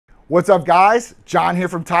What's up, guys? John here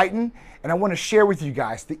from Titan, and I want to share with you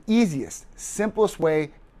guys the easiest, simplest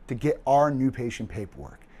way to get our new patient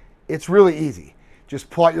paperwork. It's really easy. Just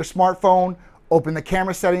pull out your smartphone, open the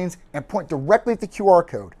camera settings, and point directly at the QR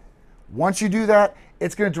code. Once you do that,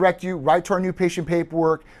 it's going to direct you right to our new patient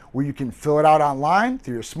paperwork where you can fill it out online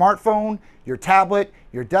through your smartphone, your tablet,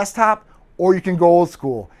 your desktop, or you can go old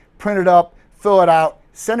school, print it up, fill it out,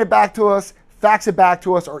 send it back to us, fax it back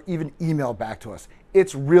to us, or even email it back to us.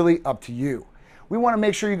 It's really up to you. We want to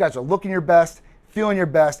make sure you guys are looking your best, feeling your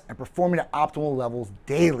best, and performing at optimal levels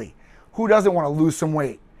daily. Who doesn't want to lose some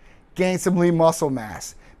weight, gain some lean muscle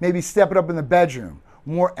mass, maybe step it up in the bedroom,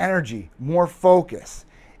 more energy, more focus?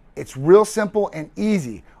 It's real simple and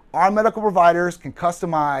easy. Our medical providers can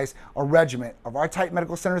customize a regimen of our Titan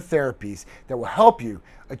Medical Center therapies that will help you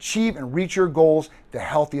achieve and reach your goals the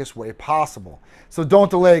healthiest way possible. So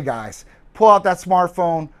don't delay, guys. Pull out that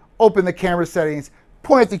smartphone, open the camera settings,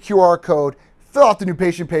 point at the QR code, fill out the new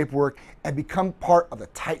patient paperwork, and become part of the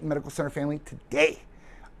Titan Medical Center family today.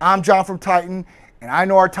 I'm John from Titan, and I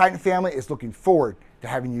know our Titan family is looking forward to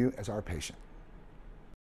having you as our patient.